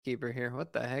Keeper here.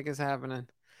 What the heck is happening?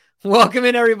 Welcome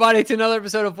in, everybody, to another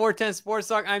episode of 410 Sports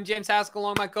Talk. I'm James Haskell,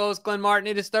 along with my co-host Glenn Martin.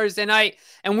 It is Thursday night,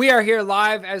 and we are here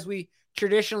live as we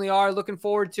traditionally are. Looking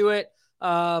forward to it.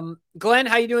 Glenn,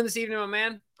 how you doing this evening, my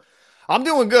man? I'm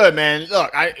doing good, man.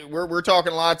 Look, we're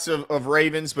talking lots of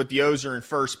Ravens, but the O's are in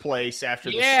first place after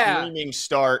the screaming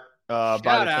start by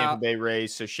the Tampa Bay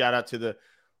Rays. So shout out to the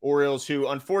Orioles, who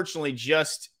unfortunately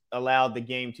just allowed the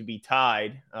game to be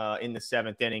tied in the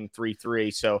seventh inning,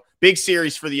 3-3. So big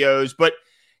series for the O's. But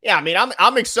yeah, I mean,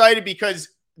 I'm excited because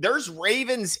there's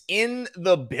Ravens in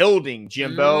the building,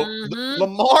 Jimbo.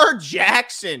 Lamar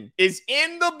Jackson is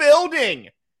in the building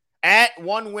at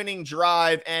one winning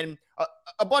drive, and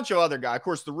a bunch of other guys. Of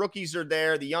course, the rookies are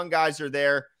there, the young guys are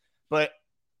there, but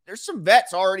there's some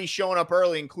vets already showing up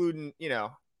early, including,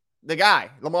 the guy,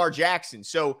 Lamar Jackson.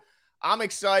 So I'm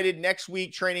excited. Next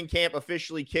week, training camp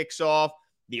officially kicks off.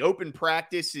 The open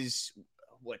practice is,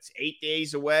 9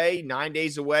 days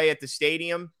away at the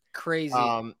stadium. Crazy.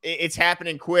 It's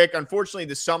happening quick. Unfortunately,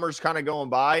 the summer's kind of going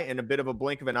by in a bit of a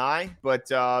blink of an eye. But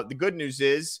the good news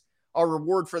is our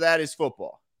reward for that is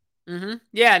football. Mm-hmm.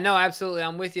 Yeah, no, absolutely.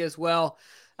 I'm with you as well.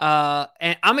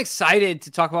 And I'm excited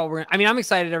to talk about. I'm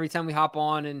excited every time we hop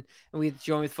on and we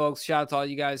join with folks. Shout out to all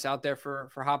you guys out there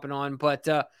for hopping on. But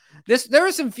there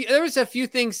was a few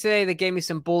things today that gave me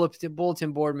some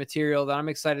bulletin board material that I'm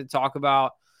excited to talk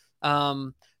about.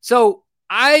 So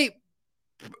I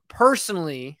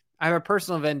have a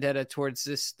personal vendetta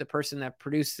towards the person that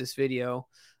produced this video.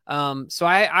 So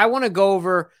I want to go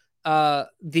over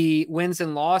the wins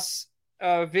and loss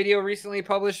video recently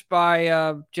published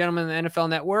by gentleman in the NFL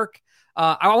Network.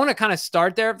 I want to kind of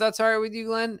start there, if that's all right with you,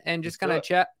 Glenn, and just kind of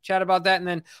chat about that. And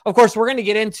then, of course, we're going to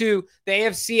get into the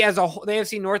AFC as a whole, the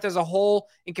AFC North as a whole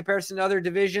in comparison to other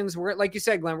divisions. We're, like you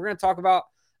said, Glenn, we're going to talk about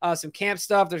some camp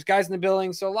stuff. There's guys in the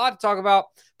building, so a lot to talk about.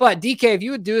 But DK, if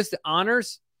you would do us the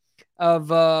honors of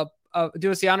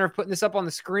putting this up on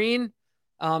the screen,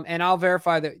 and I'll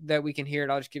verify that we can hear it.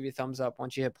 I'll just give you a thumbs up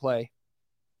once you hit play.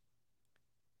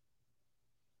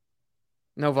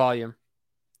 No volume.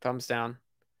 Thumbs down.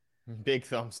 Big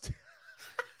thumbs down.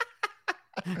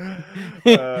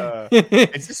 So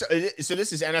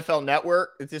this is NFL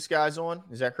Network that this guy's on.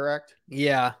 Is that correct?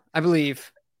 Yeah, I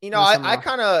believe. I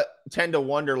kind of tend to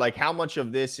wonder, like, how much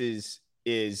of this is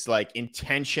like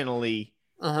intentionally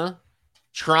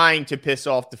trying to piss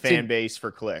off the fan base for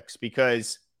clicks,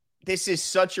 because this is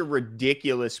such a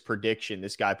ridiculous prediction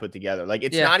this guy put together. Like,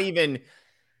 it's not even.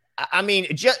 I mean,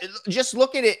 just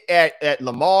look at it at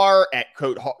Lamar, at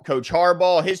Coach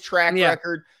Harbaugh, his track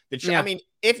record. I mean,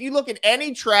 if you look at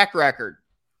any track record,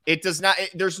 it does not.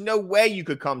 There's no way you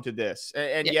could come to this,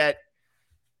 and yet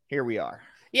here we are.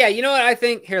 Yeah, you know what I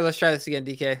think? Here, let's try this again,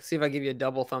 DK. See if I give you a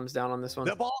double thumbs down on this one.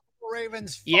 The Baltimore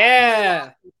Ravens.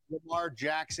 Lamar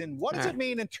Jackson. What does it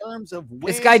mean in terms of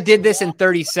wins? This guy did this in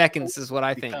 30 seconds, is what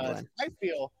I think, Glenn. I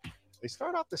feel they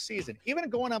start off the season, even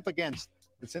going up against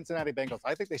the Cincinnati Bengals,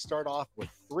 I think they start off with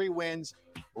 3 wins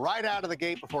right out of the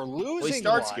gate before losing. Well, he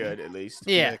starts good, at least.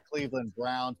 Yeah. The Cleveland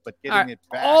Browns, but getting it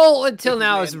back. All until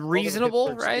now is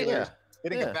reasonable, right? Yeah.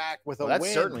 Getting it back with a win.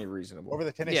 That's certainly reasonable. Over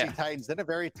the Tennessee Titans, then a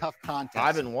very tough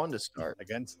contest. 5-1 to start.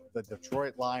 Against the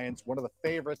Detroit Lions, one of the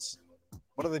favorites,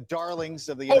 one of the darlings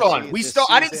of the Hold on.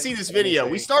 I didn't see this video.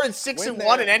 We started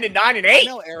 6-1 and ended 9-8. I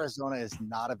know Arizona is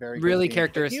not a very really good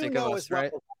characteristic of us,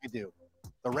 right? We do.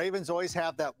 The Ravens always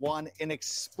have that one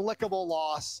inexplicable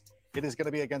loss. It is going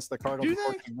to be against the Cardinals.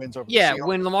 Wins over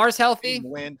when Lamar's healthy.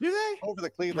 Win over the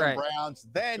Cleveland Browns.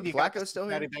 Then you got the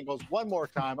Cincinnati Bengals one more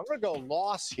time. I'm going to go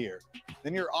loss here.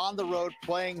 Then you're on the road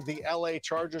playing the LA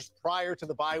Chargers prior to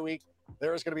the bye week.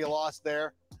 There is going to be a loss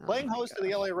there. Playing host to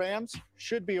the LA Rams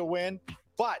should be a win.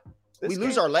 But we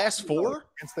lose our last 4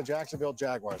 against the Jacksonville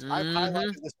Jaguars. I've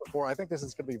highlighted this before. I think this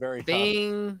is going to be very tough.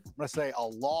 I'm going to say a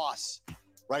loss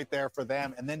right there for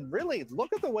them. And then really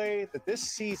look at the way that this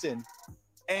season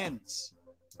ends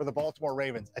for the Baltimore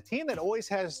Ravens, a team that always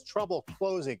has trouble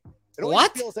closing. It always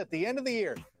feels at the end of the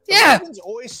year. The Ravens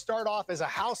always start off as a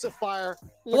house of fire,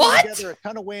 putting together a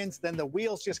ton of wins, then the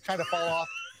wheels just kind of fall off.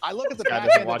 I look at the back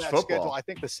end of that schedule. I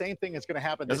think the same thing is going to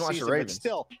happen this season. But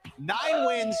still, 9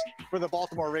 wins for the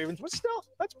Baltimore Ravens. But still,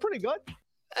 that's pretty good.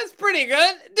 That's pretty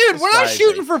good. Dude, we're not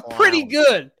shooting for pretty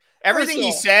good. Everything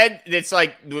you said that's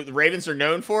like the Ravens are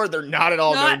known for, they're not at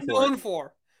all known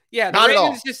for. Yeah, the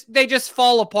Ravens just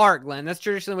fall apart, Glenn. That's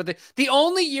traditionally what the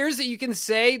only years that you can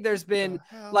say there's been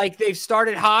like they've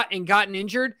started hot and gotten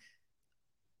injured.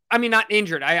 I mean, not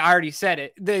injured. I already said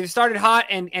it. They started hot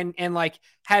and like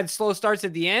had slow starts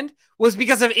at the end was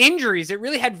because of injuries. It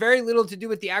really had very little to do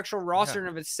with the actual roster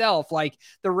of itself. Like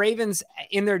the Ravens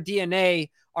in their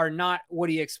DNA are not what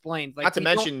he explained. Like, not to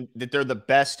mention that they're the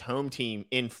best home team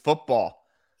in football.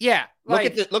 Yeah. Look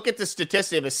at the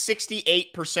statistic of a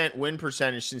 68% win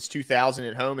percentage since 2000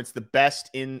 at home. It's the best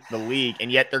in the league,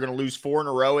 and yet they're going to lose 4 in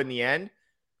a row in the end.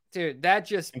 Dude, that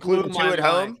just including 2 at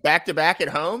home, back-to-back at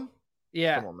home.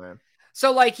 Yeah. Come on, man.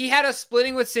 So, like, he had a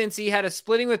splitting with Cincy, he had a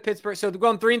splitting with Pittsburgh. So they're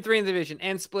going 3-3 in the division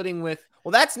and splitting with.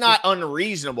 Well, that's not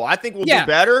unreasonable. I think we'll do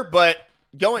better, but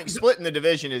splitting the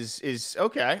division is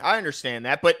okay. I understand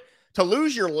that, but to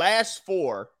lose your last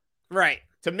 4, right,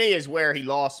 to me is where he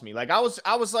lost me. Like I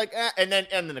was like, and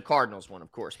then the Cardinals won,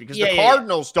 of course, because the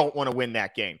Cardinals don't want to win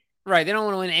that game. Right, they don't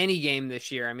want to win any game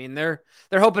this year. I mean, they're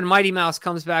hoping Mighty Mouse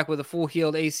comes back with a full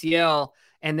healed ACL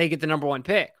and they get the number 1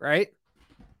 pick, right?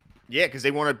 Yeah, because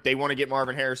they want to get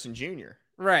Marvin Harrison Jr.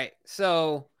 Right.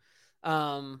 So,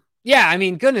 yeah, I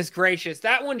mean, goodness gracious,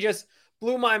 that one just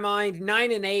blew my mind.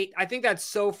 9-8. I think that's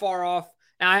so far off.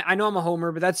 And I know I'm a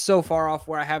homer, but that's so far off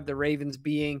where I have the Ravens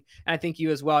being, and I think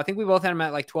you as well. I think we both had them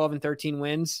at like 12 and 13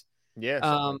 wins. Yeah.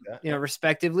 Like that.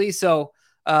 Respectively. So,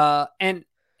 and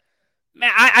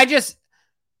man, I just,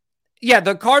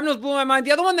 the Cardinals blew my mind.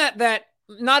 The other one that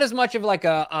not as much of like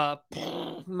a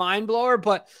mind blower,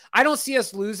 but I don't see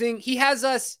us losing. He has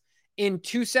us in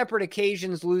 2 separate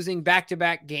occasions losing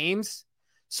back-to-back games.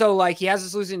 So like he has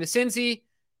us losing to Cincy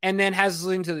and then has us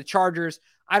losing to the Chargers.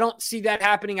 I don't see that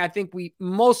happening. I think we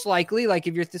most likely, like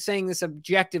if you're saying this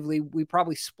objectively, we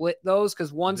probably split those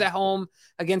because one's at home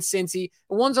against Cincy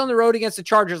and one's on the road against the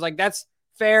Chargers. Like that's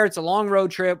fair. It's a long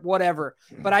road trip, whatever.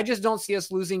 But I just don't see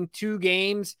us losing 2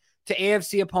 games to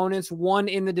AFC opponents, one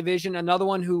in the division, another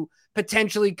one who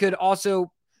potentially could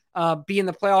also be in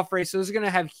the playoff race. So this is going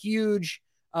to have huge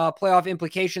playoff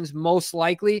implications, most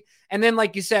likely. And then,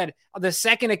 like you said, the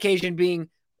second occasion being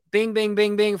bing, bing,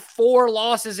 bing, bing, 4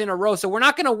 losses in a row. So we're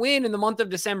not going to win in the month of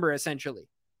December, essentially.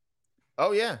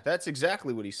 Oh, yeah, that's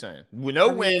exactly what he's saying. No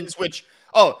wins, which,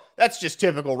 that's just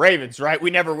typical Ravens, right? We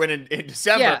never win in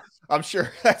December. Yeah. I'm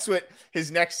sure that's what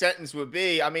his next sentence would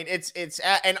be. I mean,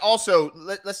 and also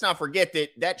let's not forget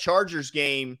that Chargers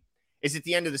game is at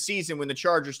the end of the season when the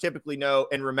Chargers typically know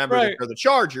and remember that they're the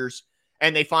Chargers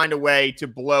and they find a way to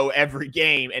blow every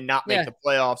game and not make the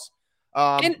playoffs.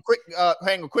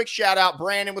 Quick shout out,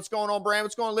 Brandon. What's going on, Brandon?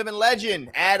 What's going on, living legend?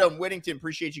 Adam Whittington,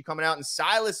 appreciate you coming out. And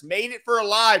Silas made it for a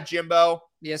live, Jimbo.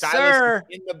 Yes, Silas sir.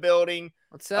 In the building.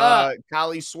 What's up?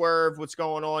 Kylie Swerve, what's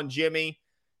going on? Jimmy.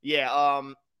 Yeah,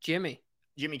 Jimmy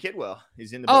Kidwell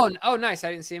is in the building. Oh, nice.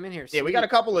 I didn't see him in here. Sweet. Yeah, we got a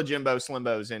couple of Jimbo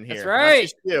Slimbos in here. That's right. Not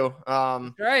just you.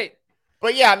 That's right.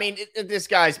 But yeah, I mean, this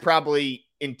guy's probably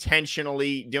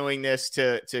intentionally doing this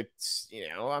to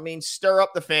stir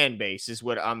up the fan base is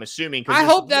what I'm assuming. I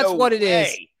hope that's what it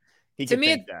is. To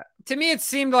me, it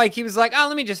seemed like he was like,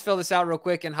 let me just fill this out real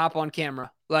quick and hop on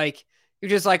camera. Like you're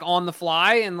just like on the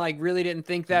fly and like really didn't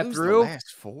think that through. The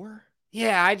last 4?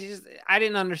 Yeah, I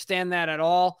didn't understand that at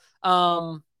all.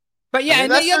 But yeah,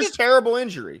 and that's terrible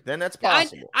injury. Then that's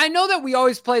possible. I know that we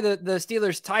always play the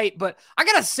Steelers tight, but I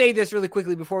gotta say this really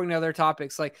quickly before we go to other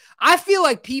topics. Like, I feel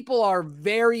like people are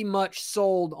very much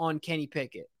sold on Kenny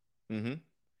Pickett,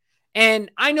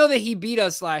 and I know that he beat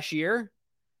us last year,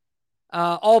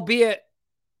 albeit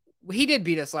he did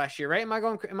beat us last year, right? Am I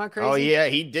crazy? Oh yeah,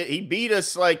 he did. He beat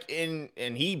us and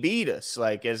he beat us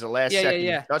as a last second.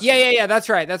 Yeah. That's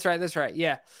right.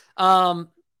 Yeah.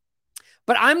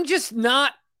 But I'm just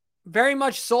not very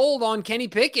much sold on Kenny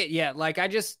Pickett yet. Like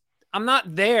I'm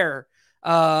not there,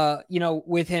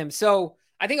 with him. So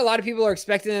I think a lot of people are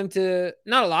expecting him to,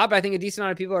 not a lot, but I think a decent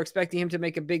amount of people are expecting him to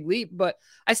make a big leap. But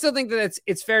I still think that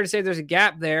it's fair to say there's a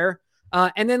gap there.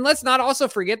 And then let's not also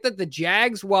forget that the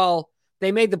Jags, while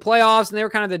they made the playoffs and they were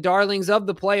kind of the darlings of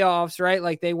the playoffs, right?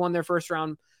 Like they won their first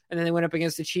round and then they went up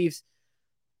against the Chiefs.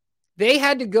 They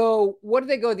had to go, what did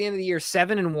they go at the end of the year?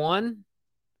 7-1.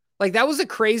 Like that was a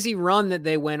crazy run that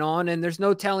they went on, and there's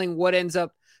no telling what ends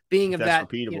up being of that.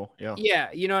 Repeatable. Yeah.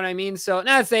 You know what I mean? So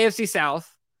now it's the AFC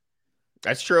South.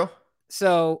 That's true.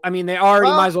 So, I mean, they already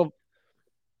might as well.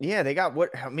 Yeah, they got the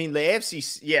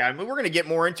AFC. Yeah. I mean, we're going to get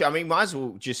more into, might as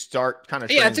well just start kind of.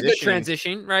 Yeah, it's a good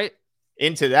transition, right?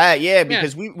 Into that. Yeah.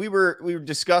 Because we were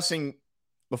discussing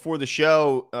before the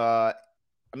show. Are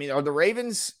the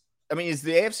Ravens, is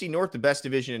the AFC North the best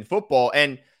division in football?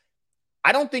 And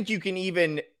I don't think you can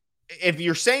even, if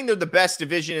you're saying they're the best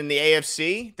division in the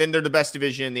AFC, then they're the best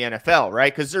division in the NFL,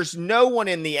 right? Because there's no one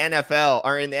in the NFL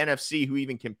or in the NFC who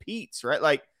even competes, right?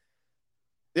 Like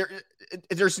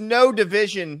there's no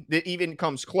division that even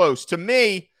comes close. To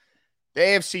me, the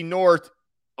AFC North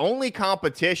only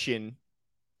competition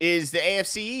is the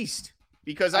AFC East,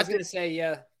 because I was going to say,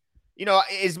 yeah.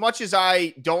 As much as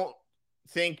I don't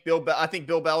think Bill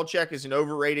Belichick is an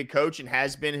overrated coach and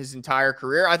has been his entire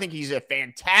career. I think he's a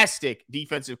fantastic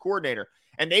defensive coordinator,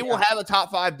 and they will have a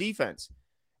top 5 defense.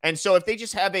 And so if they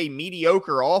just have a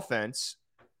mediocre offense,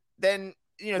 then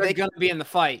they're going to be in the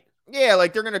fight. Yeah,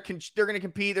 like they're going to compete. They're going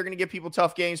to give people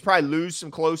tough games, probably lose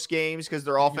some close games because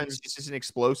their offense just isn't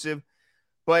explosive.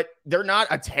 But they're not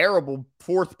a terrible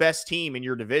 4th best team in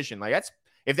your division. Like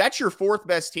if that's your 4th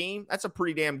best team, that's a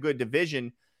pretty damn good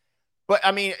division. But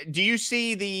I mean, do you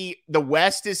see the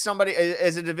West as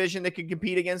a division that could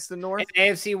compete against the North?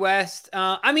 AFC West.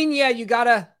 I mean, yeah, you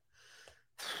gotta.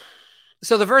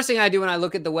 So the first thing I do when I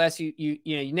look at the West, you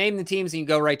name the teams and you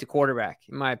go right to quarterback,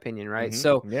 in my opinion, right? Mm-hmm.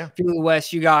 So if you look at the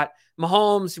West, you got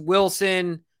Mahomes,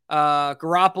 Wilson,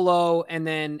 Garoppolo, and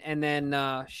then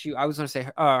I was going to say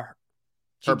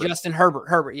Justin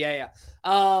Herbert. Yeah.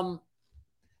 So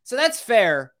that's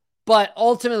fair. But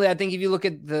ultimately, I think if you look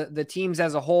at the teams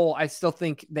as a whole, I still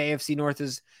think the AFC North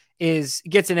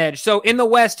gets an edge. So in the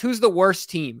West, who's the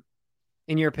worst team,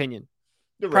 in your opinion?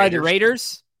 Probably the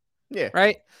Raiders. Yeah.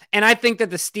 Right. And I think that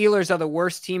the Steelers are the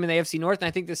worst team in the AFC North. And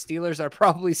I think the Steelers are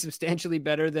probably substantially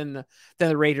better than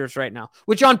the Raiders right now,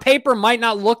 which on paper might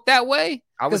not look that way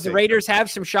because the Raiders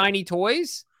have some shiny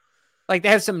toys. Like they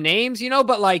have some names,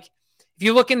 but like if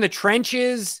you look in the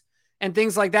trenches and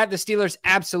things like that, the Steelers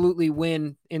absolutely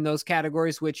win in those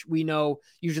categories, which we know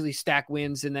usually stack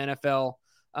wins in the NFL.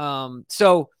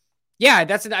 So yeah,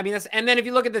 and then if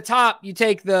you look at the top, you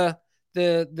take the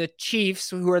Chiefs,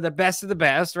 who are the best of the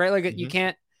best, right? Like you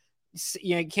can't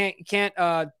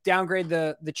downgrade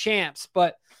the champs,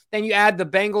 but then you add the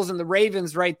Bengals and the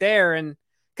Ravens right there. And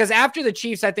because after the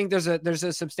Chiefs, I think there's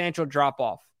a substantial drop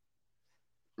off.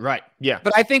 Right. Yeah.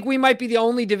 But I think we might be the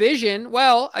only division.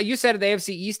 Well, you said the AFC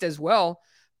East as well,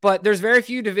 but there's very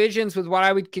few divisions with what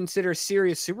I would consider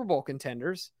serious Super Bowl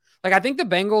contenders. Like I think the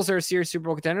Bengals are serious Super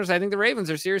Bowl contenders. I think the Ravens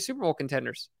are serious Super Bowl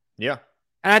contenders. Yeah.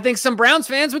 And I think some Browns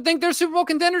fans would think they're Super Bowl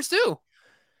contenders too.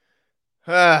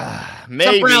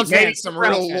 Maybe some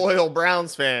real loyal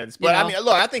Browns fans. But I mean,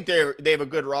 look, I think they have a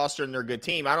good roster and they're a good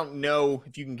team. I don't know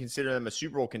if you can consider them a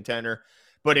Super Bowl contender.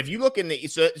 But if you look in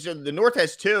so the North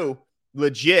has 2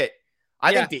 legit.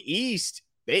 I think the East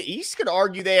could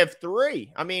argue they have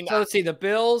 3. I mean, so let's see, the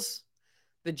Bills,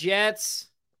 the Jets,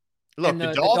 look,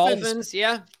 the Dolphins.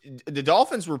 Yeah. The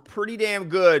Dolphins were pretty damn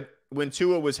good when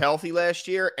Tua was healthy last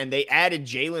year, and they added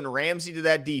Jalen Ramsey to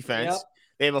that defense. Yep.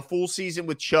 They have a full season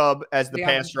with Chubb as the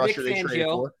pass rusher they traded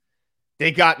for.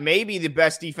 They got maybe the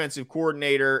best defensive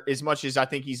coordinator, as much as I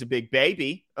think he's a big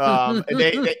baby.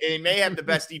 They may have the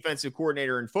best defensive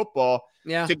coordinator in football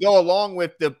to go along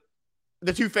with the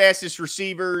 2 fastest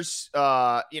receivers.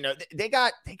 They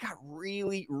got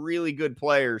really, really good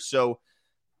players. So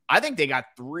I think they got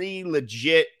 3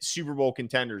 legit Super Bowl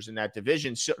contenders in that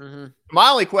division. So my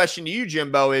only question to you,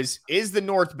 Jimbo, is the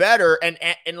North better?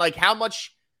 And like how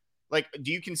much, like,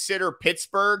 do you consider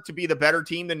Pittsburgh to be the better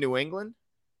team than New England?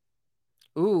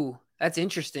 Ooh, that's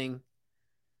interesting.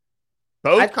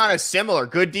 Both kind of similar.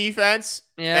 Good defense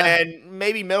and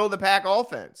maybe middle of the pack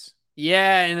offense.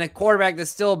 Yeah, and a quarterback that's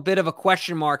still a bit of a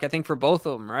question mark, I think, for both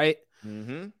of them, right?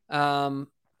 Mm-hmm. I'm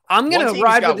going to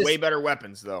ride with this. Way better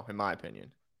weapons, though, in my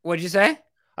opinion. What'd you say?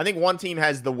 I think one team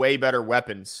has the way better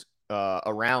weapons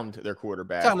around their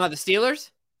quarterback. Talking about the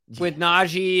Steelers? With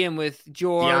Najee and with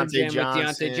George with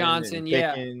Deontay Johnson.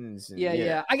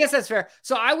 Yeah. I guess that's fair.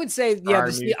 So I would say,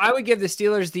 I would give the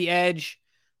Steelers the edge.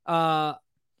 And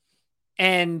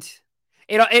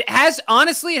it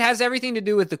has everything to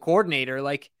do with the coordinator.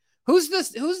 Like, who's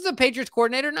the Patriots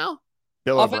coordinator now?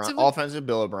 Offensive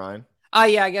Bill O'Brien. Oh,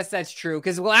 yeah, I guess that's true.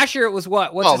 Because last year it was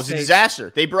what? It was a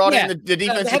disaster. They brought in the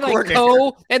defensive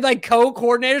coordinator. They had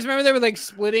co-coordinators. Remember they were like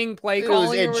splitting play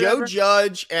calling. It was Joe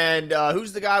Judge and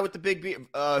who's the guy with the big beard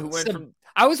who went from?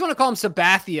 I always want to call him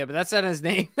Sabathia, but that's not his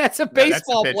name. That's a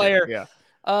baseball player.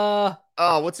 Yeah.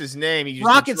 What's his name? He's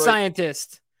rocket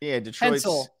scientist. Yeah, Detroit.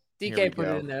 Pencil. DK put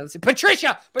it in there. Let's see.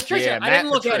 Patricia. Yeah, I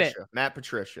didn't look at it. Matt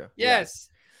Patricia. Yes.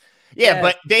 Yeah,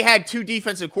 but they had 2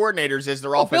 defensive coordinators as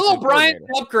their offensive Bill O'Brien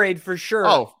upgrade for sure.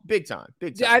 Oh, big time.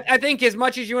 I think as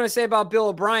much as you want to say about Bill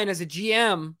O'Brien as a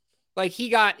GM, like he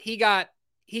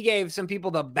gave some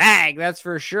people the bag, that's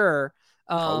for sure.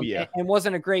 And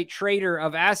wasn't a great trader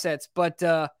of assets, but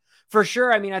for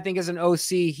sure, I mean, I think as an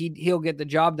OC, he'll get the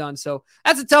job done. So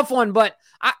that's a tough one, but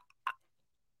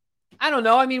I don't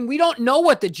know. I mean, we don't know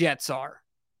what the Jets are.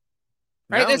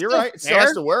 Right? No, you're right. It still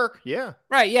has to work. Yeah.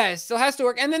 Right. Yeah. It still has to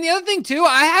work. And then the other thing too,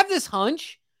 I have this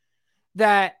hunch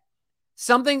that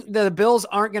the Bills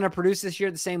aren't going to produce this year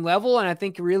at the same level. And I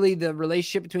think really the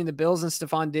relationship between the Bills and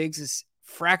Stephon Diggs is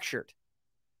fractured.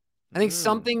 I think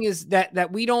something is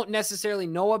that we don't necessarily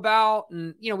know about,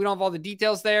 and we don't have all the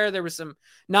details there. There was some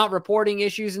not reporting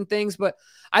issues and things, but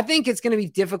I think it's going to be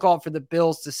difficult for the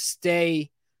Bills to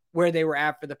stay where they were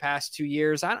at for the past 2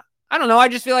 years. I don't know. I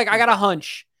just feel like I got a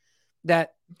hunch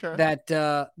that they're going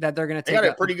to take.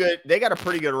 They got a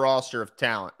pretty good roster of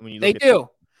talent when you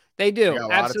look They do.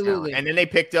 Absolutely. And then they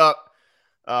picked up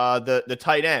the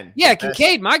tight end. Yeah,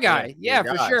 Kincaid, my guy. Yeah,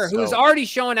 for sure. So. Who's already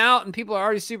showing out and people are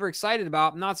already super excited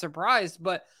about. I'm not surprised,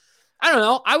 but I don't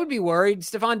know. I would be worried.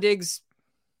 Stephon Diggs,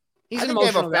 he's an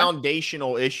emotional guy. They have a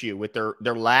foundational issue with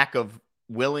their lack of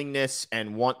willingness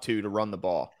and want to run the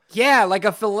ball. Yeah, like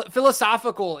a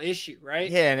philosophical issue, right?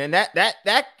 Yeah, and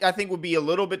that I think would be a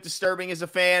little bit disturbing as a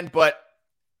fan, but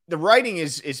the writing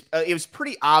is it was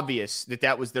pretty obvious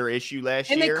that was their issue last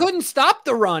year. And they couldn't stop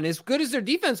the run as good as their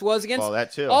defense was against. Well,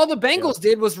 that too. All the Bengals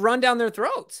did was run down their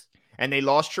throats. And they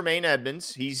lost Tremaine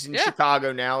Edmonds. He's in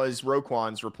Chicago now as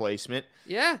Roquan's replacement.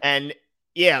 Yeah. And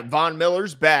Von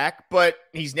Miller's back, but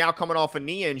he's now coming off a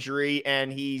knee injury,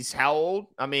 and he's how old?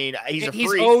 I mean, he's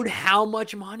owed how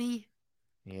much money?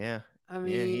 Yeah. I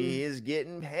mean, he is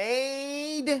getting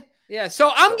paid. Yeah,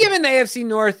 so I'm giving the AFC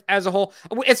North as a whole.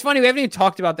 It's funny, we haven't even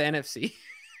talked about the NFC.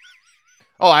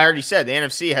 Oh, I already said the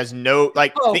NFC has no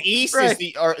the East is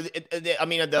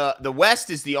the West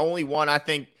is the only one I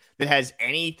think that has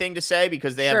anything to say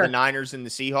because they have the Niners and the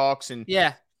Seahawks and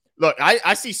Look,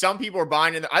 I see some people are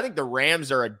buying in. I think the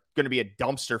Rams are going to be a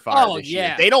dumpster fire this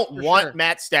year. They don't want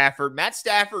Matt Stafford. Matt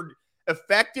Stafford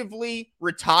effectively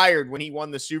retired when he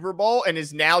won the Super Bowl and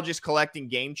is now just collecting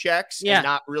game checks and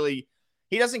not really.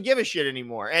 He doesn't give a shit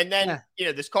anymore. And then,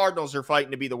 this Cardinals are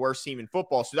fighting to be the worst team in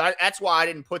football. So that's why I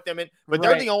didn't put them in. But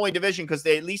they're the only division because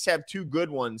they at least have two good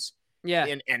ones. Yeah.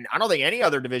 And I don't think any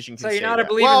other division can say you're not a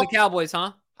believer in the Cowboys,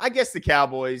 huh? I guess the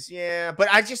Cowboys, yeah. But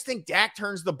I just think Dak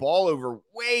turns the ball over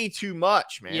way too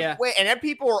much, man. Yeah. And then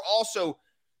people are also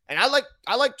 – and I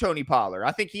like Tony Pollard.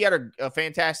 I think he had a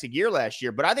fantastic year last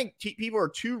year. But I think people are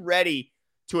too ready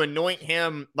to anoint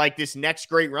him like this next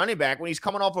great running back when he's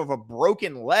coming off of a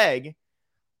broken leg.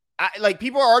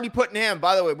 People are already putting him,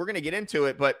 by the way, we're going to get into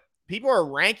it, but people are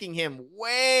ranking him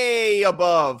way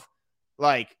above,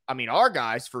 our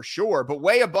guys for sure, but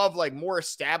way above, more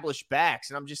established backs.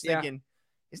 And I'm just thinking,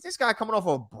 is this guy coming off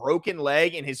of a broken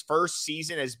leg in his first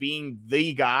season as being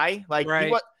the guy?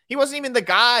 He wasn't even the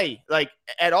guy,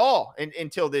 at all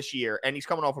until this year, and he's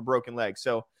coming off a broken leg.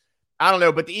 So, I don't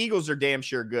know, but the Eagles are damn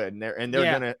sure good, and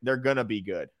they're gonna be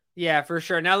good. Yeah, for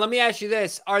sure. Now, let me ask you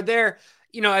this. Are there –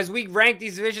 as we rank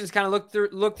these divisions, kind of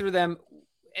look through them,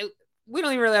 we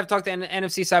don't even really have to talk to the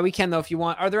NFC side. We can, though, if you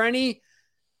want. Are there any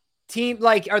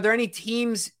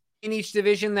teams in each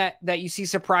division that you see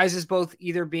surprises both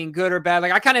either being good or bad?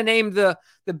 I kind of named the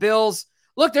Bills.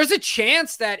 Look, there's a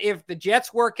chance that if the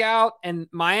Jets work out and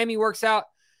Miami works out,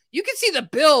 you can see the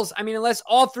Bills. I mean, unless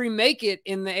all three make it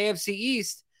in the AFC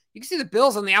East, you can see the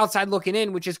Bills on the outside looking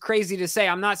in, which is crazy to say.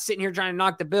 I'm not sitting here trying to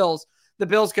knock the Bills. The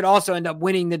Bills could also end up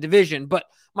winning the division. But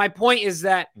my point is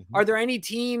that are there any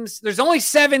teams? There's only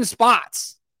 7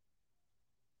 spots.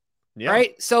 Yeah.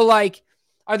 Right? So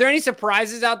are there any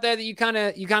surprises out there that you kind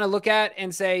of look at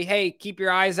and say, hey, keep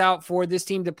your eyes out for this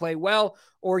team to play well,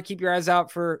 or keep your eyes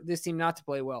out for this team not to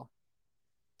play well?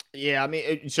 Yeah, I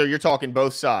mean, so you're talking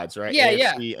both sides, right?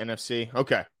 Yeah, AFC, NFC.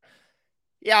 Okay.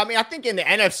 Yeah, I mean, I think in the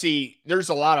NFC, there's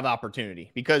a lot of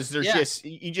opportunity because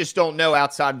you just don't know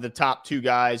outside of the top 2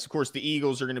 guys. Of course, the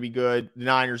Eagles are going to be good. The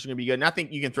Niners are going to be good. And I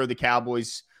think you can throw the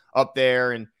Cowboys up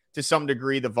there and to some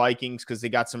degree the Vikings because they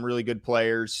got some really good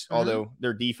players, although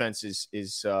their defense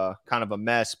is kind of a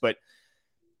mess. But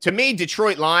to me,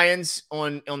 Detroit Lions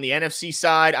on the NFC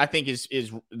side, I think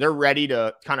is they're ready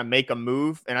to kind of make a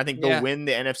move. And I think they'll win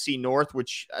the NFC North,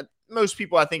 which most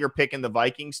people I think are picking the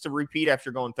Vikings to repeat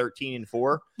after going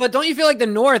 13-4. But don't you feel like the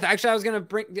North, actually I was going to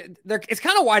bring, it's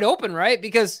kind of wide open, right?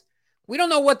 Because we don't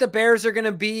know what the Bears are going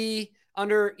to be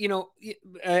under,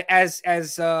 gosh,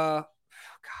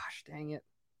 dang it.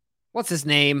 What's his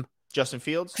name? Justin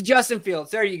Fields.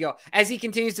 There you go. As he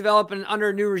continues to develop under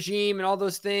a new regime and all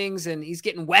those things, and he's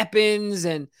getting weapons,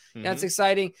 and that's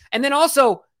exciting. And then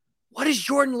also, what is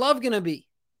Jordan Love going to be?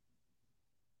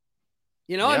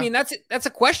 I mean, that's a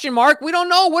question mark. We don't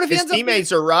know. What if his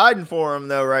teammates are riding for him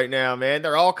though right now, man?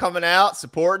 They're all coming out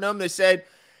supporting him. They said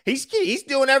he's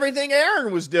doing everything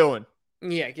Aaron was doing.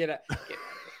 Yeah, get it.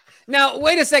 Now,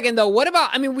 wait a second though. What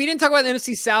about? I mean, we didn't talk about the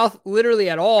NFC South literally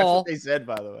at all. That's what they said,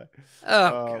 by the way.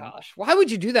 Oh gosh, why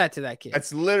would you do that to that kid?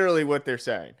 That's literally what they're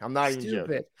saying. I'm not even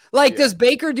joking. Does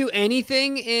Baker do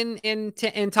anything in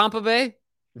Tampa Bay?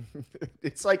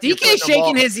 It's like DK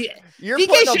shaking his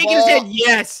head.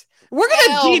 Yes. We're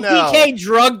going to get DK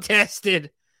drug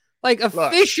tested. Like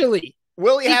officially.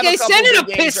 Will he have a couple send of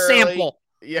it a piss sample?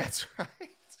 Yeah, that's right.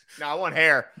 No, I want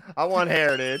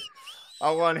hair.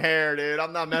 Dude.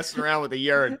 I'm not messing around with the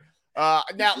urine. Now,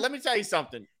 let me tell you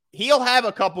something. He'll have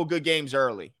a couple good games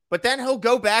early, but then he'll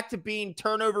go back to being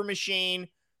turnover machine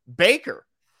Baker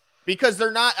because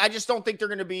I just don't think they're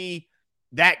going to be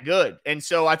that good. And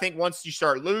so I think once you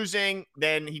start losing,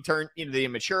 then the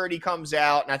immaturity comes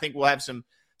out, and I think we'll have some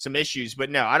issues. But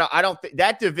no, I don't think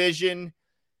that division.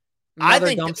 Another I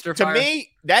think dumpster to fire.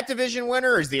 me, that division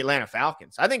winner is the Atlanta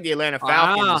Falcons. I think the Atlanta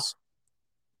Falcons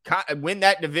win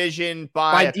that division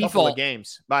by a couple of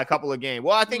games.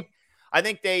 Well, I think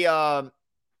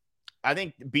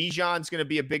Bijan's going to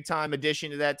be a big time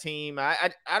addition to that team.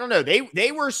 I don't know.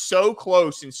 They were so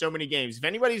close in so many games. If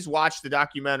anybody's watched the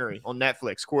documentary on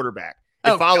Netflix, Quarterback,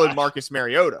 it followed Marcus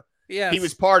Mariota. Yes. He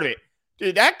was part of it.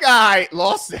 Dude, that guy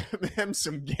lost them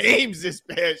some games this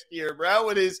past year, bro,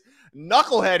 with his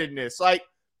knuckleheadedness. Like,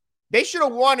 they should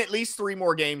have won at least 3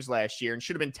 more games last year and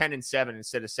should have been 10-7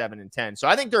 instead of 7-10. So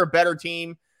I think they're a better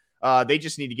team. They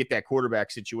just need to get that quarterback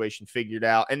situation figured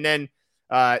out. And then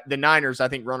the Niners, I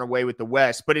think, run away with the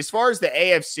West. But as far as the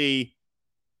AFC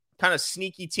kind of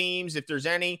sneaky teams, if there's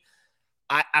any,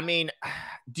 I mean,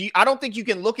 I don't think you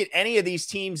can look at any of these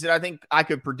teams that I think I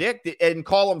could predict and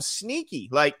call them sneaky.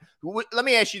 Like, let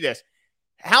me ask you this.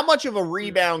 How much of a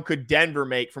rebound could Denver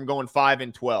make from going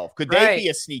 5-12? Could they be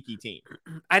a sneaky team?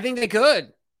 I think they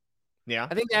could. Yeah.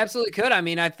 I think they absolutely could. I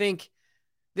mean, I think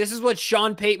this is what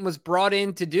Sean Payton was brought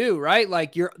in to do, right?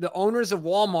 Like, the owners of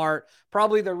Walmart,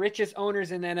 probably the richest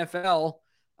owners in the NFL,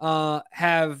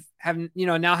 have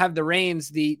now have the reins.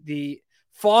 The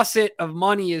faucet of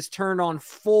money is turned on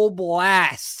full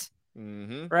blast,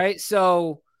 right?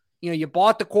 So, you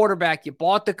bought the quarterback, you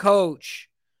bought the coach,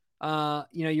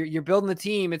 you're building the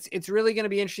team. It's really going to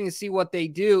be interesting to see what they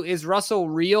do. Is Russell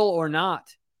real or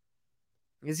not?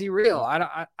 Is he real?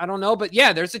 I don't know, but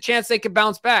yeah, there's a chance they could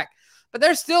bounce back. But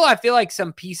there's still, I feel like,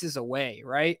 some pieces away,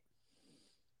 right?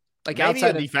 Like maybe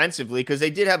outside defensively, because they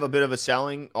did have a bit of a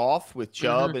selling off with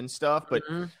Chubb and stuff. But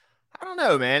I don't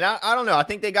know, man. I don't know. I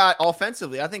think they got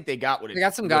offensively. I think they got what they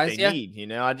got some guys they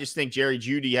need. I just think Jerry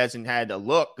Jeudy hasn't had a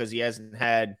look because he hasn't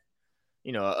had,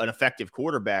 an effective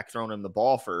quarterback throwing him the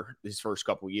ball for his first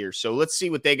couple of years. So let's see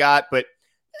what they got. But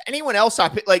anyone else,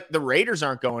 like the Raiders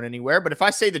aren't going anywhere. But if I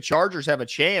say the Chargers have a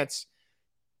chance,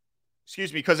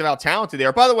 because of how talented they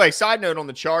are. By the way, side note on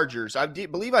the Chargers, I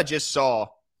believe I just saw,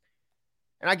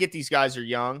 and I get these guys are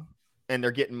young and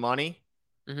they're getting money,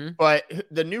 but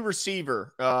the new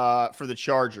receiver for the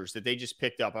Chargers that they just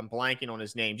picked up, I'm blanking on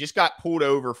his name, just got pulled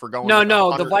over for going.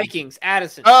 No, the Vikings,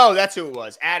 Addison. Oh, that's who it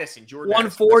was. Addison, Jordan.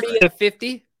 140 to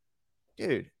 50.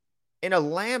 Dude, in a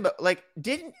Lambo, like,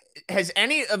 has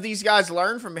any of these guys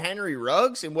learned from Henry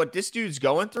Ruggs and what this dude's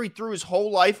going through? He threw his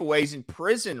whole life away. He's in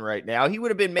prison right now. He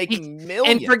would have been making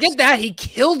millions. And forget that, he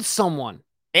killed someone.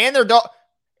 And their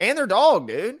dog,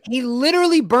 dude. He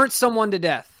literally burnt someone to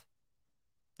death.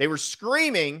 They were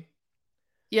screaming.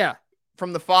 Yeah.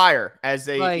 From the fire as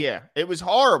it was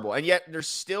horrible. And yet there's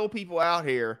still people out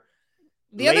here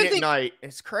late at night.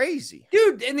 It's crazy.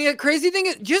 Dude, and the crazy thing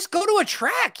is, just go to a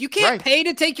track. You can't pay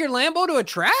to take your Lambo to a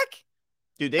track?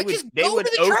 Dude, they would open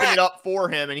it up for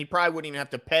him, and he probably wouldn't even have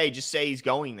to pay. Just say he's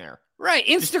going there. Right.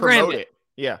 Instagram it.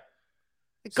 Yeah.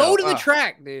 Go to the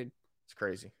track, dude. It's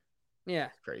crazy. Yeah.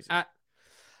 It's crazy.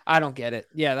 I don't get it.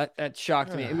 Yeah, that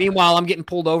shocked me. Meanwhile, I'm getting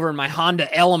pulled over in my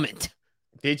Honda Element.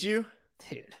 Did you?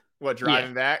 Dude. What,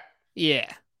 driving back?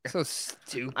 Yeah. So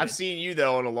stupid. I've seen you,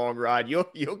 though, on a long ride.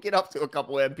 You'll get up to a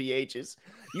couple MPHs.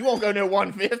 You won't go no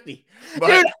 150. But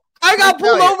dude, I got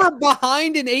pulled over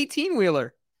behind an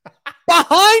 18-wheeler.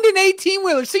 Behind an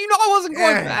 18-wheeler. So I wasn't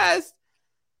going fast.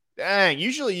 Dang.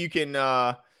 Usually you can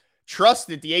trust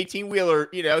that the 18-wheeler,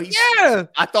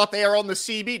 I thought they are on the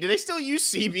CB. Do they still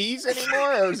use CBs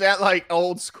anymore? Or is that like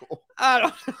old school? I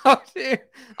don't know, dude.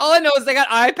 All I know is they got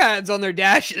iPads on their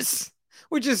dashes,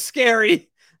 which is scary.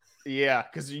 Yeah,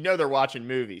 because they're watching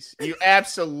movies. You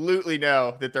absolutely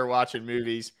know that they're watching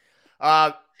movies.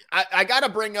 I got to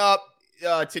bring up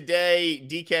today,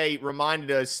 DK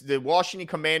reminded us the Washington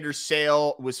Commanders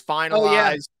sale was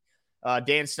finalized. Oh, yeah.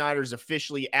 Dan Snyder's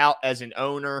officially out as an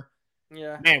owner.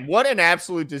 Yeah. Man, what an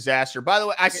absolute disaster. By the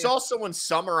way, I saw someone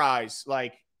summarize,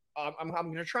 I'm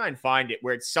going to try and find it,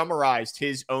 where it summarized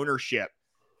his ownership.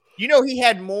 He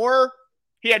had more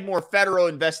federal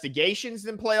investigations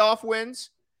than playoff wins.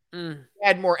 He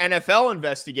had more NFL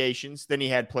investigations than he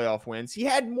had playoff wins. He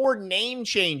had more name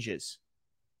changes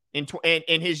in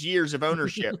his years of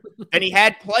ownership than he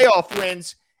had playoff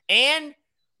wins. And,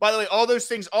 by the way, all those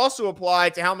things also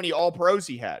apply to how many All-Pros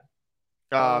he had.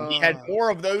 He had more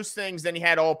of those things than he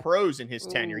had all pros in his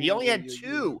tenure. He only had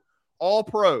 2 all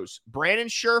pros, Brandon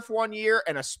Scherf 1 year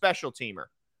and a special teamer.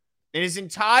 In his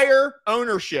entire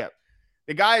ownership,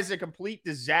 the guy is a complete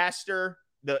disaster.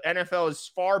 The NFL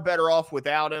is far better off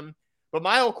without him. But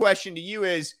my whole question to you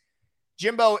is,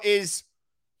 Jimbo, I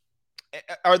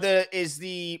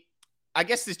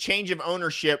guess this change of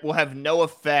ownership will have no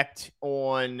effect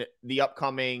on the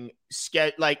upcoming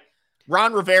schedule. Like,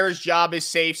 Ron Rivera's job is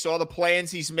safe, so all the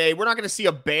plans he's made, we're not going to see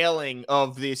a bailing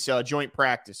of this joint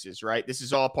practices, right? This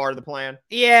is all part of the plan?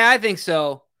 Yeah, I think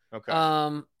so. Okay.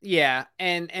 Yeah,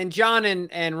 and John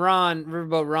and Ron,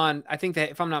 Riverboat Ron, I think that,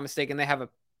 if I'm not mistaken, they have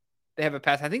a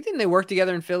pass. I think didn't they work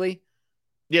together in Philly?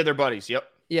 Yeah, they're buddies. Yep.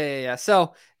 Yeah.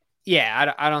 So,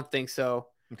 yeah, I don't think so.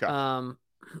 Okay.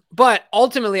 But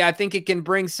ultimately, I think it can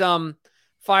bring some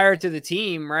fire to the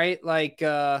team, right? Like,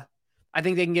 I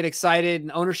think they can get excited,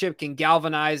 and ownership can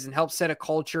galvanize and help set a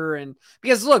culture. And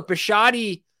because look,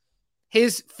 Bisciotti,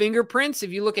 his fingerprints,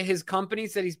 if you look at his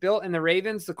companies that he's built and the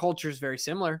Ravens, the culture is very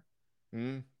similar.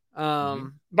 By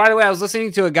the way, I was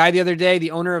listening to a guy the other day,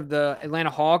 the owner of the Atlanta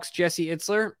Hawks, Jesse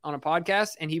Itzler, on a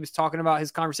podcast, and he was talking about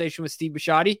his conversation with Steve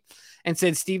Bisciotti and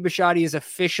said Steve Bisciotti is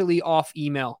officially off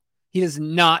email. He does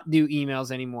not do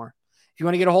emails anymore. If you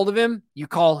want to get a hold of him, you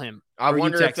call him. I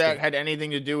wonder if that had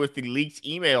anything to do with the leaked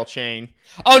email chain.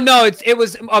 Oh no, it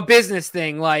was a business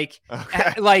thing. Like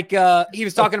he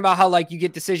was talking about how like you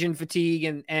get decision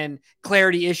fatigue and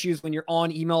clarity issues when you're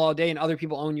on email all day and other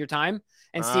people own your time.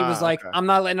 And Steve was like, I'm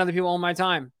not letting other people own my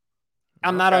time.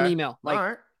 I'm not on email.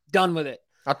 Like, done with it.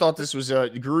 I thought this was a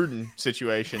Gruden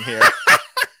situation here.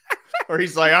 Where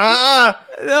he's like, I'm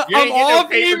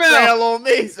off email on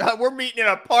me. So we're meeting in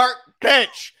a park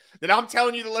bench that I'm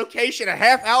telling you the location a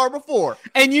half hour before.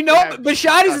 And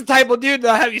Bisciotti's the type of dude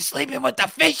that'll have you sleeping with the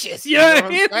fishes. You know what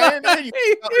I mean?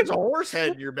 There's a horse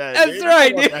head in your bed. That's dude.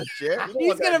 Right, dude.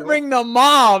 He's going to bring the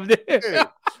mob, dude. I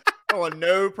want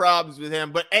no problems with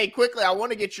him. But, hey, quickly, I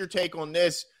want to get your take on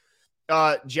this.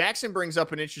 Jackson brings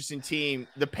up an interesting team.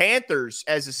 The Panthers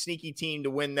as a sneaky team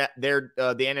to win the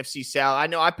NFC South. I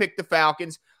know I picked the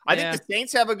Falcons. I think the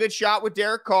Saints have a good shot with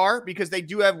Derek Carr because they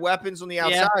do have weapons on the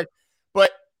outside. Yeah.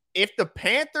 But if the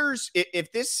Panthers,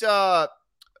 if this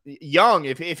Young,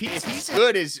 if he's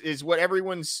good is what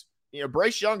everyone's,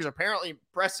 Bryce Young is apparently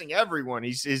impressing everyone.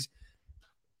 His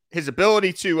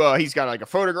ability to he's got like a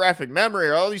photographic memory,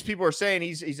 or all these people are saying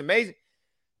he's amazing.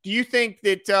 Do you think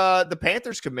that the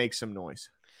Panthers could make some noise?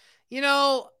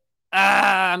 I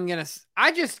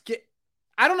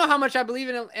don't know how much I believe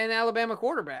in Alabama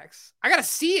quarterbacks. I got to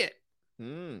see it.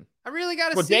 I really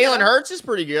got to see it. Well, Jalen Hurts is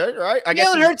pretty good, right? I guess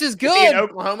Jalen Hurts is good. Is he an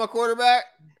Oklahoma quarterback?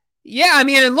 Yeah, I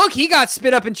mean, and look, he got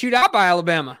spit up and chewed out by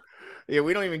Alabama. Yeah,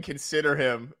 we don't even consider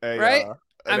him an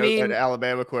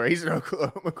Alabama quarterback. He's an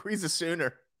Oklahoma. He's a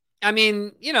Sooner. I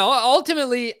mean,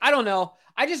 ultimately, I don't know.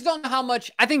 I just don't know how much.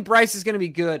 I think Bryce is going to be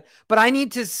good, but I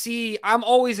need to see. I'm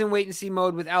always in wait and see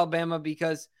mode with Alabama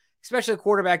because, especially a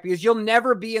quarterback, because you'll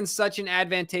never be in such an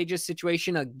advantageous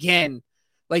situation again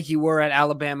like you were at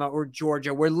Alabama or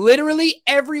Georgia, where literally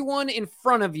everyone in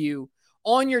front of you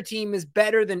on your team is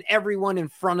better than everyone in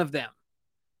front of them.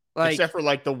 Except for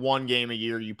like the one game a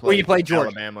year you play, where you play Georgia.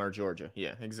 Alabama or Georgia.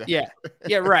 Yeah, exactly.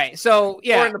 Yeah, right. So,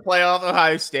 yeah. Or in the playoff,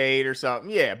 Ohio State or something.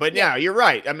 Yeah, but yeah, you're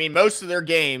right. I mean, most of their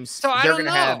games, they're going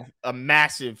to have a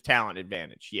massive talent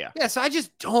advantage. Yeah. Yeah, so I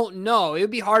just don't know. It would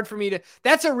be hard for me to –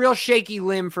 that's a real shaky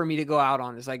limb for me to go out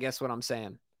on is I guess what I'm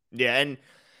saying. Yeah,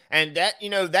 and that,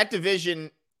 that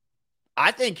division,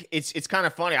 I think it's kind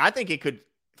of funny. I think it could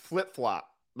flip-flop.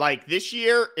 Like this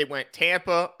year, it went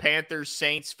Tampa, Panthers,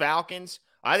 Saints, Falcons.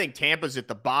 I think Tampa's at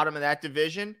the bottom of that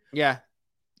division. Yeah.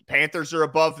 Panthers are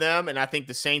above them, and I think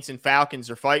the Saints and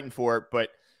Falcons are fighting for it. But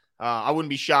I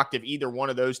wouldn't be shocked if either one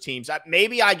of those teams – I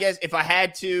guess if I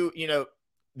had to, to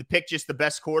pick just the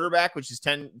best quarterback, which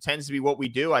tends to be what we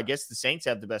do, I guess the Saints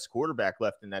have the best quarterback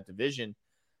left in that division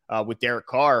with Derek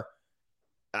Carr.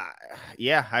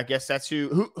 Yeah, I guess that's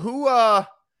who let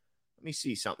me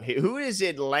see something. Who is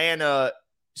Atlanta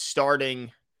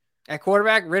starting? At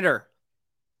quarterback, Ritter.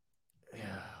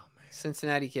 Yeah,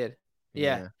 Cincinnati kid.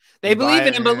 Yeah. They believe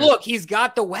in him, but look, he's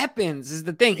got the weapons is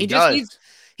the thing. He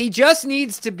just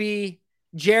needs to be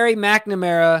Jerry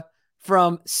McNamara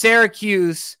from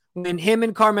Syracuse when him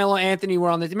and Carmelo Anthony were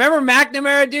on the team. Remember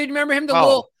McNamara, dude? Remember him?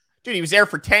 Dude, he was there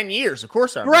for 10 years. Of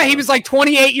course I remember. Right, he was like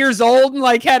 28 years old and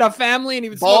like had a family and he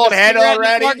was bald head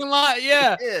already. In the parking lot.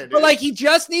 Yeah. But like he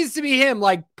just needs to be him.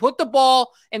 Like put the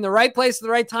ball in the right place at the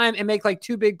right time and make like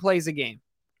 2 big plays a game.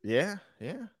 Yeah.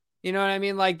 You know what I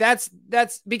mean? Like that's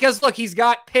because look, he's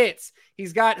got Pitts,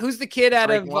 He's got who's the kid out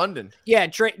Drake of London? Yeah,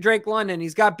 Drake London.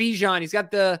 He's got Bijan. He's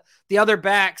got the other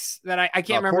backs that I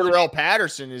can't remember. Cordarrelle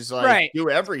Patterson is like do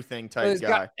everything type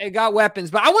guy. It got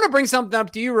weapons, but I want to bring something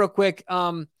up to you real quick.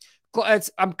 I'm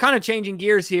kind of changing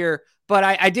gears here, but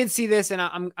I did see this and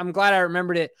I'm glad I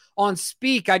remembered it on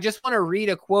Speak. I just want to read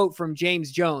a quote from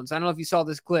James Jones. I don't know if you saw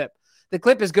this clip. The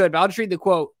clip is good, but I'll just read the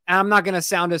quote. And I'm not going to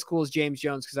sound as cool as James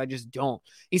Jones because I just don't.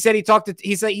 He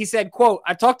said, quote,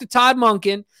 I talked to Todd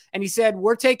Monken and he said,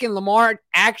 we're taking Lamar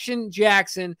Action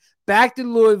Jackson back to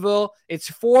Louisville. It's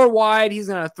 4 wide. He's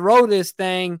going to throw this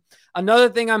thing. Another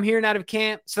thing I'm hearing out of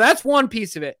camp. So that's one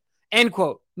piece of it. End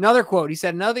quote. Another quote. He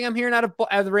said, another thing I'm hearing out of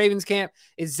the Ravens camp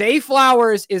is Zay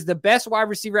Flowers is the best wide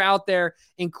receiver out there,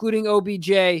 including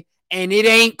OBJ, and it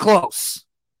ain't close.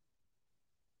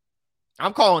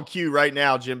 I'm calling Q right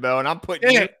now, Jimbo, and I'm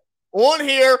putting you on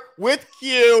here with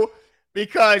Q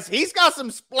because he's got some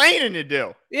splaining to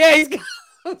do. Yeah, he's got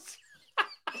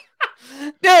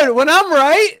dude, when I'm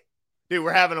right. Dude,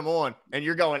 we're having him on, and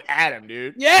you're going at him,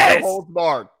 dude. Yes. No holds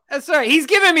barred. That's right. He's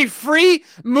giving me free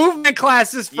movement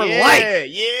classes for life.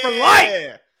 Yeah. For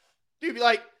life. Dude, be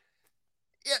like,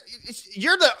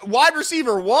 you're the wide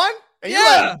receiver 1, and you're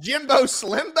like Jimbo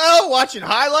Slimbo watching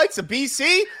highlights of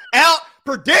BC out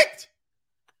predict.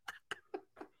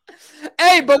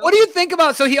 Hey, but what do you think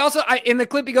about? So he also, in the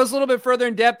clip, he goes a little bit further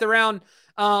in depth around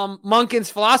Monken's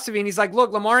philosophy, and he's like,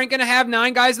 "Look, Lamar ain't gonna have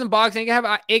 9 guys in the box. Ain't gonna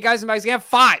have 8 guys in the box. He's gonna have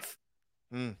 5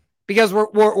 because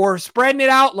we're spreading it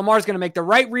out. Lamar's gonna make the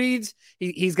right reads.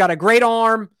 He's got a great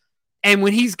arm, and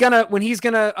when he's gonna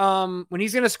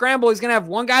scramble, he's gonna have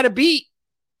 1 guy to beat.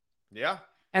 Yeah,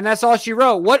 and that's all she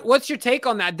wrote. What's your take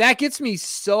on that? That gets me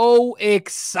so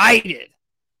excited.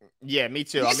 Yeah, me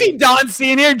too. You see Don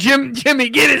C in here, Jimmy,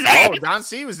 get his ass. Oh, Don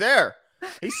C was there.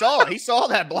 He saw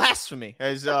that blasphemy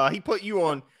as he put you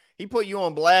on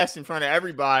blast in front of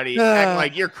everybody, acting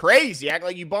like you're crazy, acting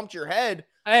like you bumped your head.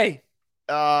 Hey,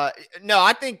 no,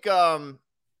 I think I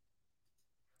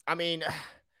don't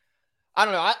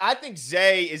know. I think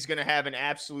Zay is going to have an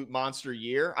absolute monster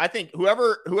year. I think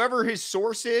whoever his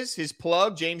source is, his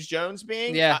plug, James Jones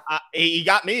being, he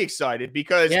got me excited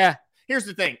because here's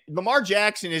the thing. Lamar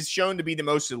Jackson is shown to be the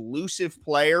most elusive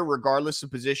player, regardless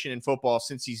of position in football,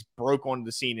 since he's broke onto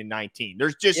the scene in 19.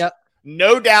 There's just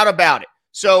no doubt about it.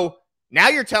 So now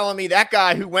you're telling me that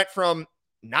guy who went from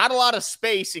not a lot of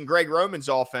space in Greg Roman's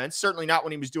offense, certainly not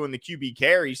when he was doing the QB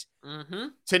carries,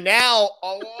 to now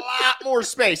a lot more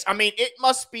space. I mean, it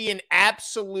must be an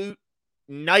absolute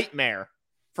nightmare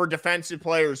for defensive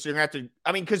players. They're going to have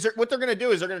to, because what they're going to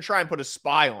do is they're going to try and put a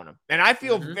spy on him. And I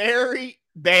feel very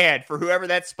bad for whoever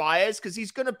that spy is because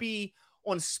he's going to be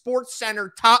on Sports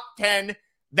Center top 10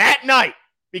 that night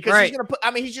because he's going to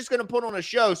put, he's just going to put on a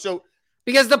show. So,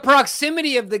 because the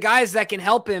proximity of the guys that can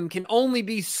help him can only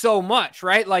be so much,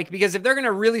 right? Like, because if they're going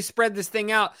to really spread this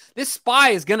thing out, this spy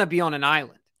is going to be on an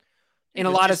island in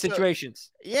a lot of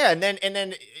situations. And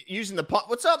then using the punt.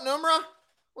 What's up, Numra?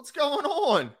 What's going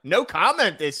on? No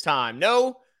comment this time.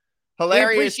 No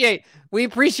hilarious. We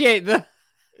appreciate the.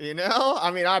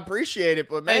 I appreciate it,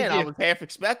 but man, I was half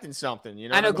expecting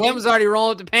something. I know Glenn was already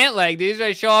rolling with the pant leg. Dude, he's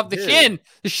ready to show off the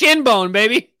shin bone,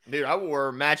 baby. Dude, I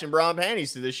wore matching bra and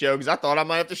panties to this show because I thought I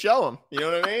might have to show them. You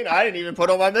know what I mean? I didn't even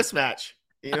put on my mismatch.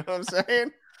 You know what I'm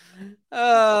saying?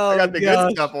 Oh, I got the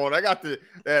good stuff on. I got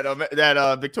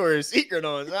that Victoria's Secret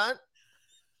on, son.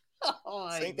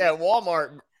 Ain't that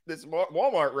Walmart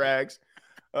rags.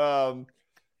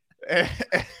 This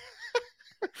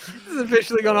is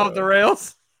officially going off the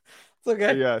rails. It's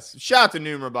okay. Yes. Shout out to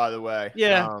Numra, by the way.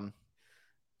 Yeah.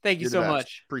 Thank you so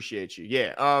much. Appreciate you.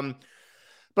 Yeah.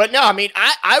 But no,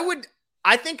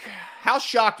 I think how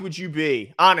shocked would you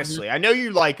be? Honestly, I know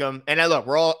you like him. And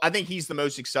I think he's the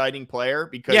most exciting player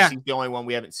because he's the only one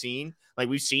we haven't seen. Like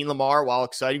we've seen Lamar while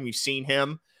exciting. We've seen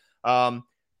him.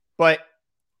 But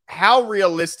how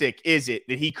realistic is it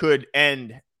that he could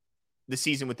end the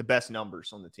season with the best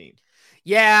numbers on the team?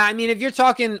 Yeah. If you're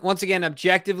talking once again,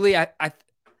 objectively, I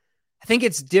think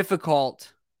it's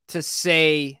difficult to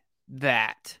say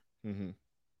that.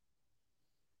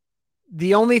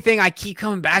 The only thing I keep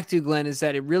coming back to, Glenn, is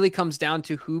that it really comes down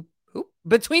to who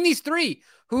between these 3,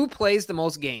 who plays the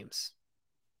most games.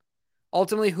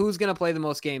 Ultimately, who's going to play the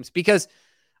most games? Because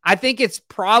I think it's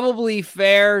probably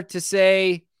fair to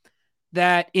say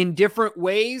that in different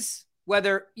ways,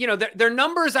 whether, their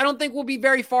numbers, I don't think will be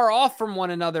very far off from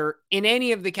one another in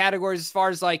any of the categories as far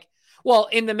as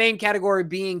in the main category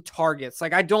being targets.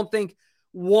 Like, I don't think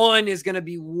one is going to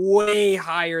be way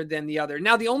higher than the other.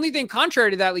 Now, the only thing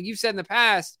contrary to that, like you've said in the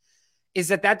past, is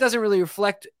that doesn't really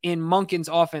reflect in Monken's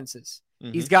offenses.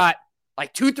 He's got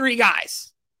 2-3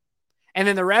 guys. and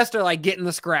then the rest are like getting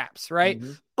the scraps, right?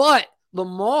 Mm-hmm. But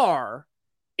Lamar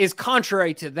is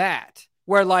contrary to that,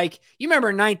 where like you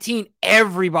remember in 19,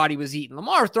 everybody was eating.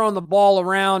 Lamar throwing the ball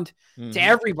around to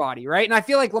everybody, right? And I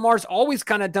feel like Lamar's always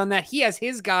kind of done that. He has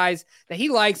his guys that he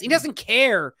likes. He doesn't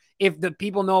care if the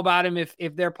people know about him, if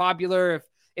they're popular,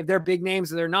 if they're big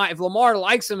names or they're not. If Lamar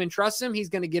likes him and trusts him, he's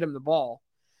going to get him the ball.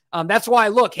 That's why,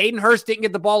 look, Hayden Hurst didn't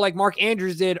get the ball like Mark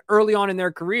Andrews did early on in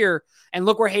their career. And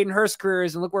look where Hayden Hurst's career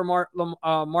is and look where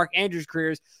Mark Andrews'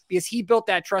 career is, because he built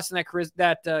that trust and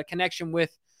that connection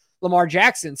with Lamar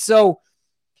Jackson. So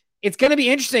it's going to be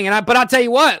interesting. But I'll tell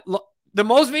you what, the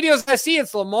most videos I see,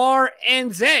 it's Lamar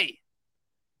and Zay.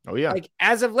 Oh, yeah. Like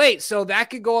as of late. So that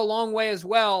could go a long way as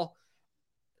well.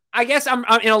 I guess I'm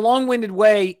in a long-winded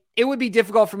way. It would be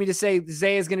difficult for me to say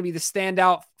Zay is going to be the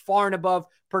standout far and above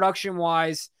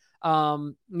production-wise,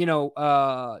 number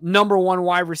one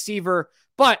wide receiver.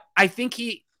 But I think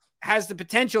he has the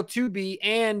potential to be,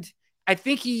 and I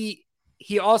think he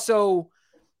also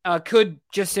could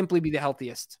just simply be the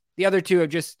healthiest. The other two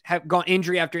have gone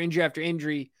injury after injury after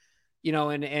injury,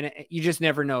 and you just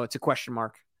never know. It's a question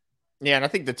mark. Yeah, and I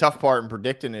think the tough part in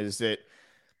predicting is that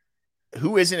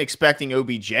who isn't expecting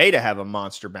OBJ to have a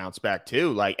monster bounce back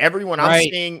too? Like everyone I'm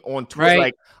seeing on Twitter,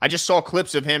 like I just saw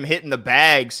clips of him hitting the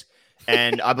bags,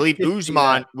 and I believe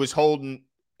Usman was holding.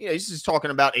 He's just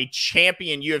talking about a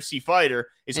champion UFC fighter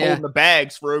is holding the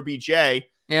bags for OBJ.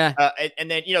 Yeah, and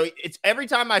then it's every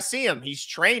time I see him, he's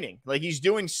training, like he's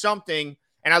doing something,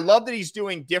 and I love that he's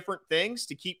doing different things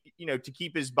to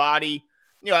keep his body.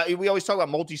 We always talk about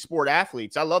multi-sport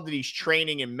athletes. I love that he's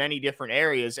training in many different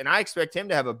areas, and I expect him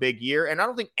to have a big year. And I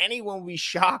don't think anyone will be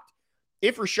shocked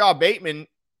if Rashad Bateman,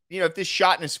 if this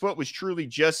shot in his foot was truly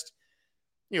just,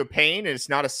 pain and it's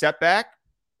not a setback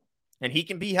and he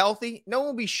can be healthy. No one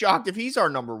will be shocked if he's our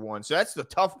number one. So that's the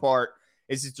tough part,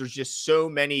 is that there's just so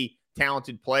many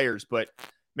talented players. But,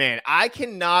 man, I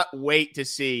cannot wait to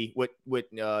see what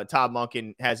Todd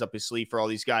Monken has up his sleeve for all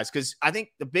these guys, because I think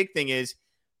the big thing is,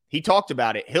 he talked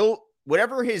about it.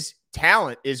 Whatever his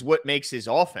talent is what makes his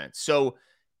offense. So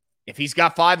if he's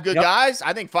got 5 good guys,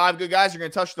 I think 5 good guys are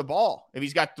going to touch the ball. If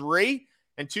he's got 3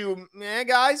 and 2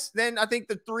 guys, then I think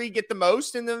the 3 get the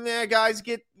most and the guys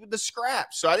get the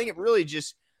scraps. So I think it really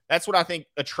that's what I think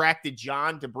attracted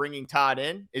John to bringing Todd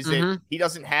in, is that he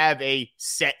doesn't have a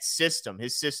set system.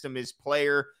 His system is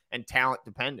player and talent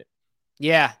dependent.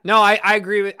 Yeah, no, I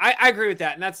agree with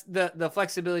that. And that's the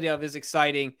flexibility of is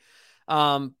exciting.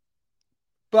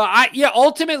 But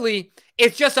ultimately,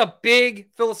 it's just a big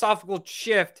philosophical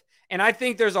shift. And I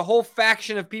think there's a whole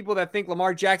faction of people that think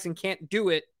Lamar Jackson can't do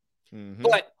it.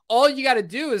 But all you got to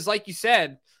do is, like you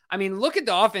said, I mean, look at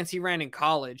the offense he ran in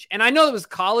college. And I know it was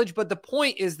college, but the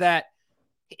point is that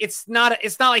it's not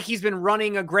like he's been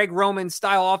running a Greg Roman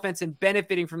style offense and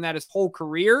benefiting from that his whole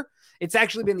career. It's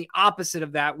actually been the opposite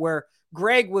of that, where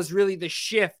Greg was really the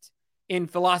shift in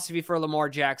philosophy for Lamar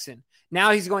Jackson.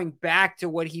 Now he's going back to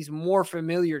what he's more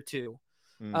familiar to.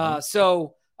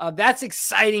 So that's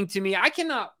exciting to me. I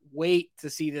cannot wait to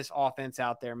see this offense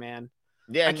out there, man.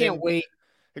 Yeah, I can't wait.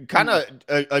 Kind of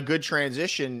a good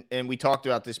transition, and we talked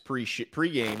about this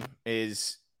pregame,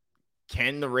 is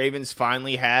can the Ravens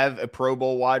finally have a Pro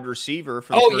Bowl wide receiver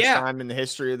for the first time in the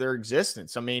history of their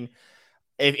existence? I mean,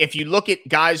 if you look at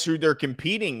guys who they're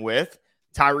competing with,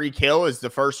 Tyreek Hill is the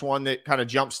first one that kind of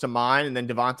jumps to mind, and then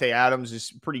Devontae Adams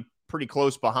is pretty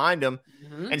close behind him.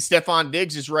 And Stephon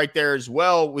Diggs is right there as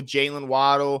well with Jalen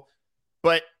Waddle.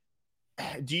 But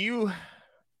do you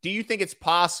think it's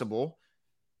possible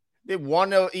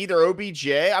that either OBJ,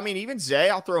 I mean, even Zay,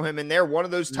 I'll throw him in there, one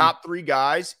of those top 3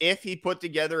 guys, if he put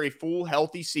together a full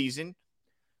healthy season,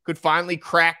 could finally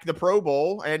crack the Pro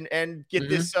Bowl and get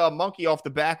this monkey off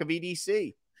the back of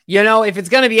EDC? If it's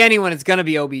going to be anyone, it's going to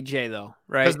be OBJ though,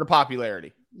 right? Because of the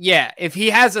popularity. Yeah. If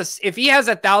he has a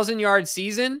 1,000-yard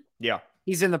season,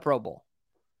 he's in the Pro Bowl.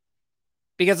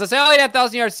 Because let's say, he had a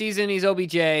 1,000-yard season, he's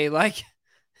OBJ, like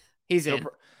he's in.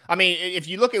 I mean, if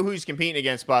you look at who he's competing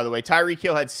against, by the way, Tyreek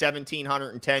Hill had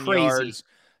 1,710 yards.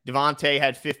 Devontae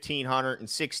had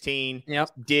 1,516.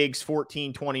 Diggs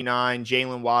 1,429.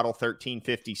 Jalen Waddle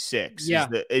 1,356. Yeah.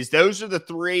 Those are the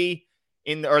 3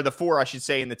 or the 4, I should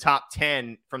say, in the top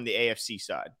 10 from the AFC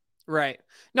side. Right.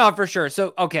 No, for sure.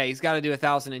 So, okay, he's got to do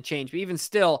 1,000 and change. But even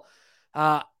still,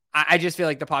 I just feel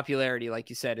like the popularity, like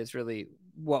you said, is really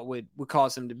what would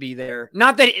cause him to be there.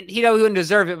 Not that he wouldn't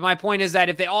deserve it. But my point is that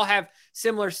if they all have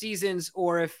similar seasons,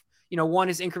 or if, one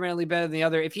is incrementally better than the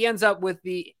other, if he ends up with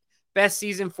the best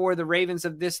season for the Ravens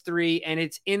of this 3, and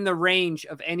it's in the range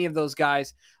of any of those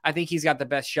guys, I think he's got the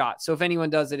best shot. So if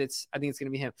anyone does it, I think it's going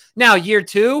to be him. Now, year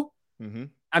 2,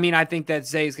 I mean, I think that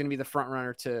Zay is going to be the front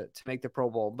runner to make the Pro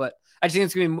Bowl, but I just think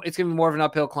it's going to be more of an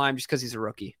uphill climb just because he's a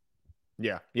rookie.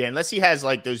 Yeah. Unless he has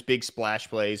like those big splash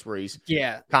plays where he's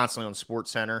constantly on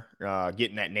SportsCenter,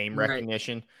 getting that name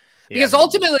recognition. Right. Because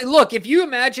ultimately, look, if you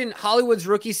imagine Hollywood's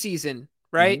rookie season,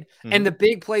 right, and the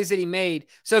big plays that he made,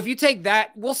 so if you take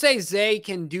that, we'll say Zay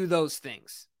can do those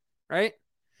things, right?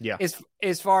 Yeah.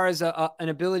 As far as an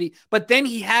ability, but then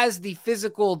he has the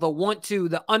physical, the want to,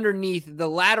 the underneath, the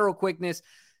lateral quickness,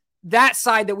 that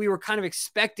side that we were kind of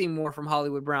expecting more from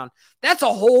Hollywood Brown. That's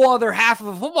a whole other half of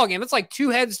a football game. It's like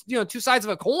two sides of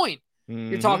a coin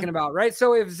you're talking about, right?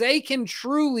 So if Zay can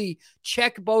truly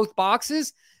check both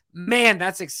boxes, man,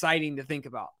 that's exciting to think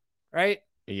about, right?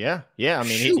 Yeah. I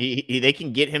mean, they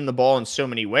can get him the ball in so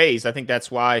many ways. I think that's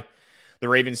why the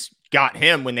Ravens got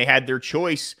him when they had their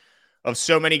choice of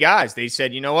so many guys. They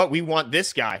said, you know what, we want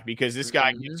this guy because this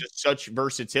guy gives us such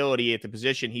versatility at the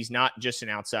position. He's not just an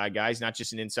outside guy. He's not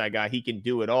just an inside guy. He can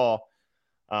do it all.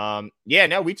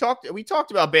 We talked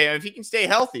about Bam. If he can stay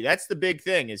healthy, that's the big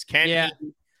thing is can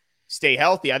he stay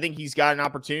healthy? I think he's got an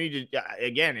opportunity to,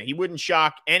 again, he wouldn't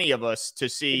shock any of us to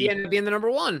see. He ended up being the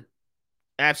number one.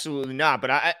 Absolutely not.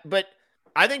 But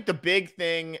I think the big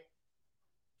thing,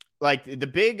 like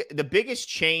the biggest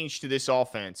change to this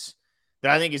offense that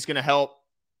I think is going to help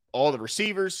all the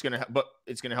receivers, but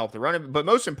it's going to help the running. But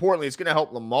most importantly, it's going to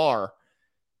help Lamar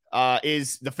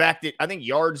is the fact that I think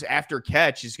yards after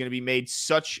catch is going to be made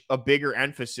such a bigger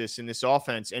emphasis in this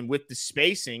offense. And with the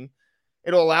spacing,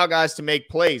 it'll allow guys to make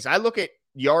plays. I look at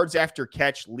yards after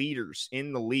catch leaders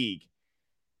in the league.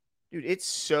 Dude,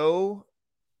 it's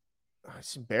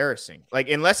embarrassing. Like,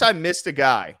 unless I missed a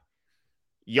guy,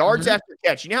 yards after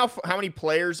catch. You know how many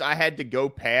players I had to go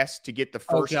past to get the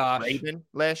first Raven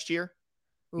last year?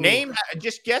 Ooh.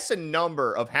 Just guess a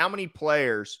number of how many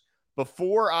players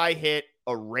before I hit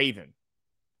a Raven.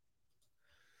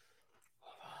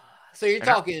 So you're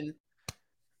talking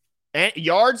and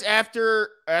yards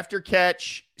after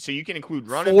catch. So you can include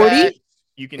running 40? back.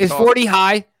 Is 40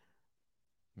 high?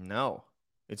 No,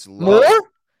 it's low. More?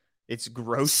 It's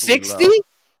grossly 60? low.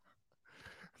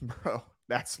 Bro,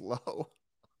 that's low.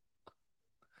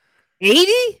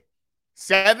 80?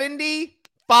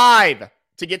 75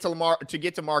 to get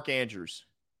to Mark Andrews.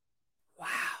 Wow.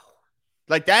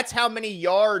 Like, that's how many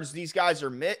yards these guys are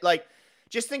like,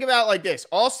 just think about it like this.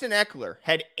 Austin Eckler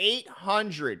had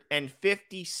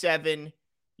 857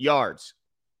 yards.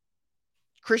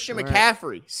 Christian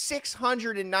McCaffrey,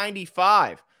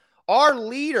 695. Our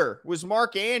leader was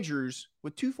Mark Andrews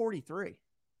with 243.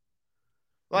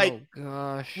 Like, oh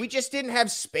gosh, we just didn't have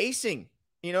spacing.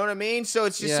 You know what I mean? So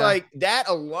it's just like that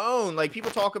alone. Like, people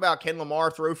talk about, can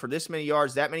Lamar throw for this many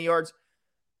yards, that many yards?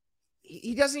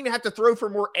 He doesn't even have to throw for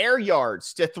more air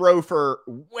yards to throw for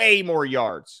way more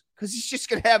yards, because he's just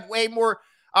going to have way more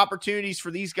opportunities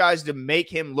for these guys to make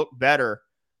him look better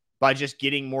by just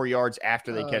getting more yards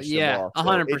after they catch the ball.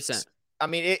 100%. I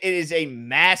mean, it is a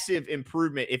massive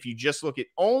improvement if you just look at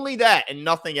only that and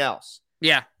nothing else.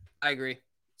 Yeah, I agree.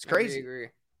 It's crazy. I agree.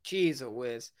 Jeez, a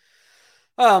whiz.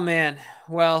 Oh, man.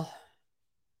 Well,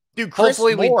 dude, Chris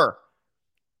Moore,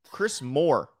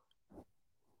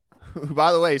 who,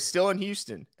 by the way, is still in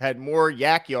Houston, had more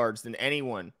yak yards than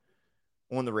anyone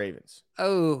on the Ravens.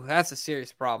 Oh, that's a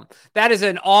serious problem. That is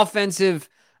an offensive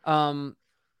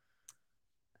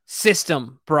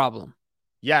system problem.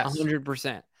 Yes.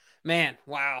 100%. Man,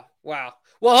 wow. Well,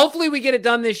 hopefully we get it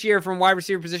done this year from wide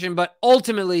receiver position, but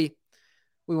ultimately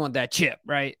we want that chip,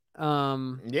 right?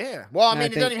 Yeah. Well, I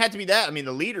mean, it doesn't even have to be that. I mean,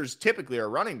 the leaders typically are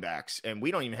running backs, and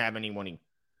we don't even have anyone.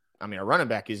 I mean, our running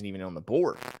back isn't even on the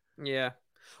board. Yeah.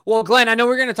 Well, Glenn, I know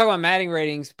we're going to talk about Madden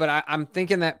ratings, but I'm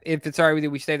thinking that if it's all right with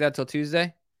you, we save that till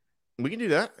Tuesday. We can do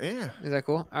that. Yeah. Is that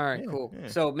cool? All right, cool. Yeah.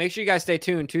 So make sure you guys stay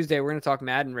tuned. Tuesday, we're going to talk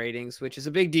Madden ratings, which is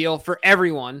a big deal for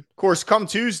everyone. Of course, come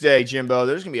Tuesday, Jimbo,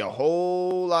 there's going to be a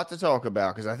whole lot to talk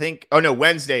about, because I think –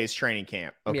 Wednesday is training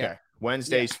camp. Okay. Yeah.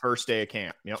 Wednesday's first day of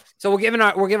camp. Yep. So we'll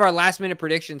give our last-minute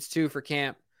predictions, too, for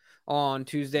camp on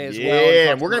Tuesday as well.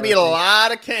 Yeah, we're going to be at a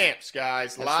lot of camps,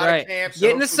 guys. A lot of camps.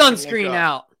 Getting the sunscreen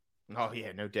out. Oh,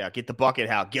 yeah, no doubt. Get the bucket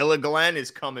out. Gilligan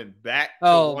is coming back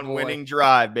to winning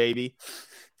drive, baby.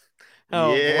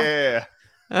 Oh, yeah.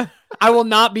 I will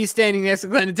not be standing next to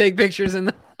Glenn to take pictures.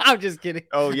 I'm just kidding.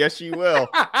 Oh, yes, you will.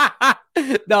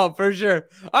 No, for sure.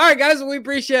 All right, guys. We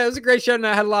appreciate it. It was a great show, and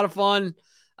I had a lot of fun.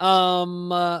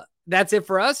 That's it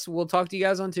for us. We'll talk to you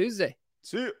guys on Tuesday.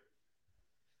 See you.